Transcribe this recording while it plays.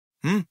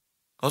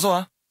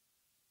어서와.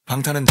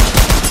 방탄은 다.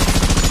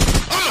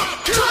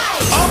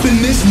 Up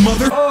in this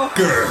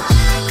motherfucker.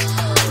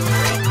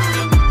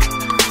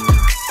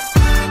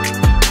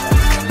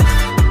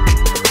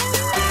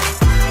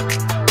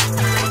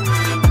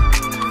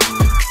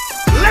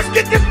 Let's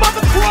get this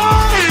mother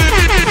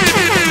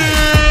crawl.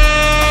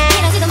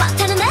 일하지도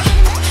못하는데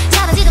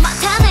잘하지도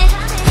못하네.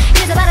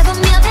 그래서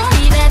바라보며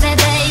baby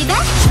baby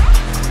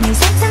네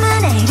상상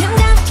안에 이름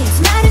담게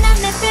말은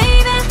안내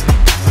baby.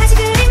 다시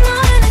그리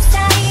모르는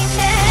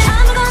사이인데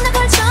아무거나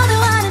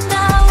걸쳐도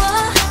아름다워.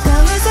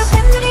 거울 속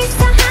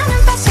팬들이서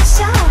하는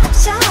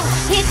패션쇼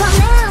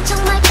힙합은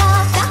정말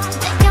커가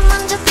내가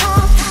먼저 커.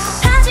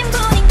 하진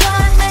분인걸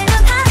매번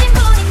하진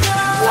분인걸.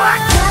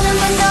 나는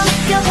먼저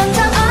느껴본 적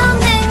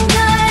없는 걸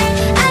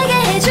알게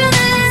해주는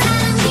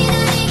사랑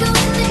기다리고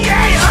있는 걸.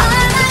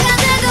 얼마가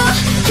되고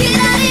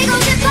기다리고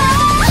싶어.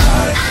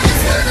 I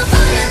just wanna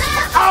fall in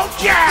love. Oh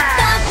yeah.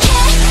 어떻게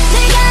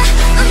내가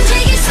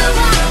움직일 수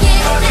없게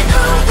내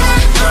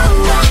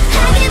우와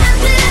하게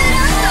만들어.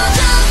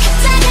 좀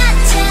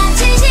같아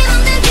진심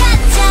없는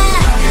가짜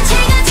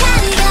제가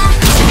자리가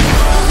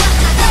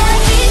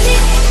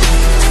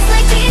just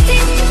like TT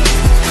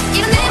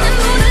이런 내 맘을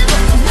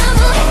너무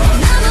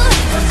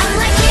I'm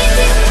like TT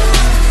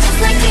just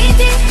like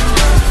TT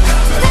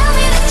tell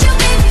me that you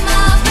be my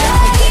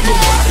baby.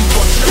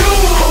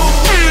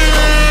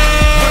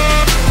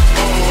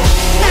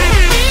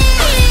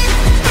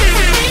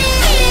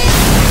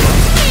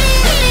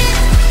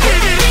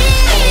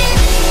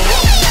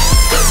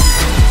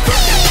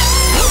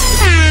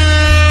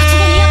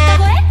 어처구니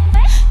없다고 해?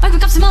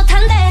 발굴값을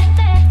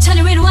못한대.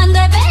 전혀 위로 안 돼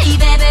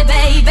baby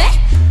baby.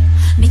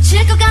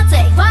 미칠 것 같아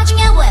이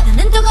와중에 왜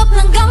나는 또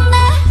고픈 건데.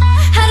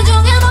 하루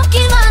종일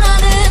먹기만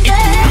하는데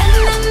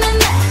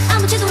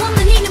아무 죄도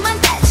없는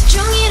이놈한테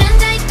종일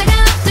앉아있다가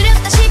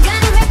엎드렸다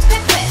시간을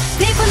획획획.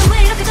 비포는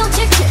왜 이렇게 좀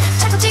칙칙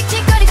자꾸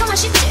틱틱거리고만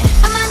싶지.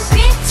 아만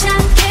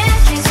귀찮게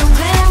계속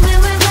왜 모든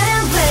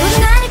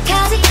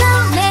하늘까지 또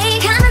매일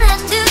가만 안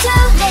두죠.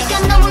 내가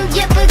너무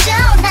예쁘죠.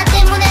 나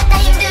때문에 다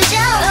힘들죠.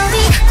 우리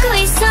갖고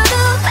있어도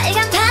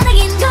빨간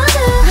바닥인 거죠.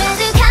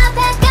 레드 카펫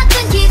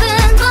같은 기분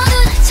모두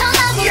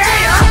쳐다보죠.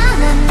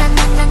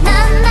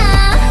 나나나나나나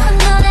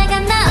노래가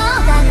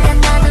나오다가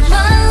나도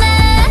몰래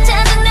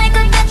짜증날 것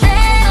같아.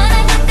 오늘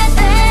것 같아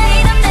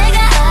이런 내가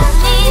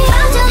아니.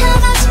 먼저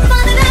하고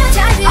싶었는데 잘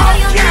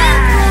되었네.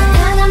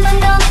 단 한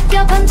번도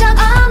느껴본 적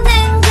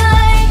없는 걸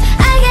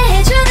알게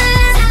해주는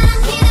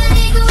사랑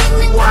기다리고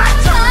있는 걸.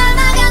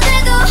 얼마가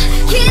되고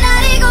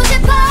기다리고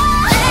싶어.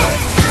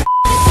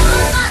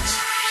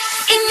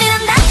 이미 난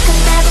다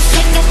끝나고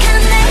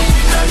생각하네.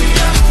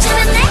 어쩌면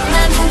내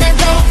맘인데 왜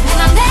내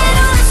맘대로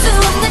할 수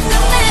없는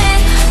건데.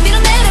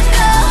 밀어내려고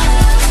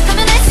하면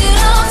할수록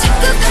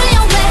자꾸 끌려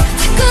왜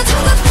자꾸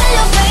끌려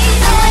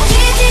baby.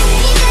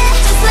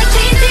 just like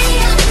TT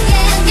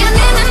이런 내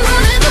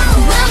맘을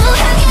너무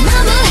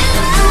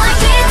I'm like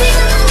TT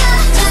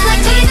just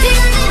like TT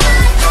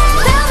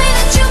tell me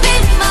that you be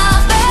my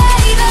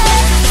baby.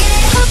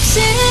 혹시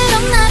그럼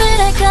나를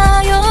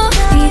할까요?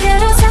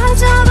 이대로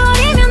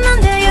사라져버리면 안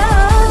돼요.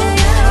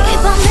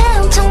 이번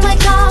내용 정말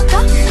커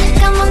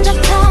내가 먼저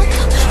커.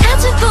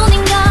 다칠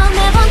뿐인가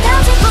매번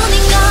다칠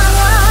뿐인가.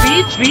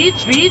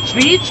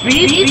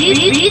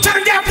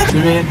 Turn down for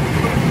Julian,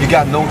 you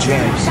got no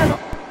jams.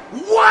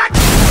 what?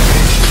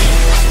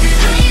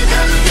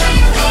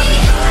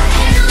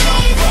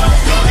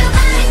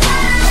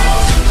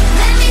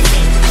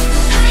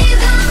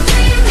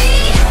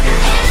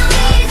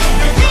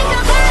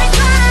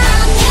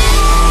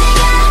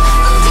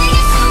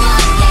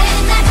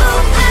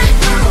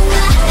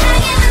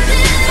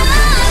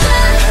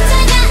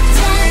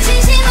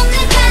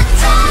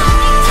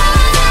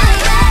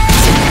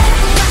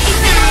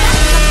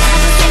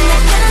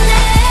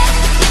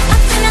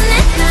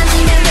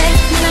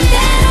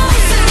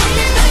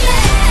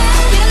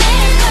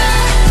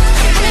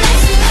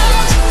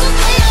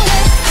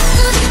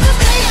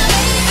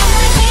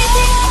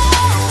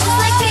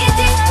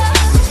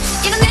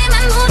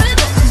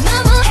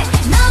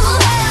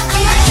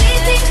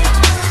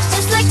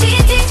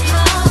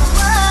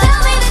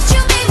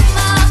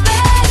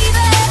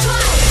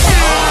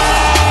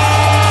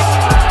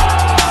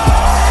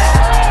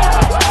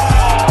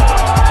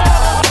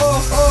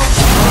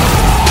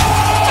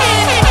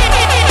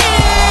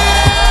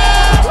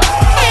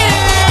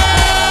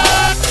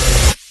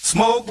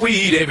 Smoke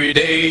weed every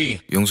day.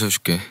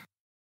 용서해줄게.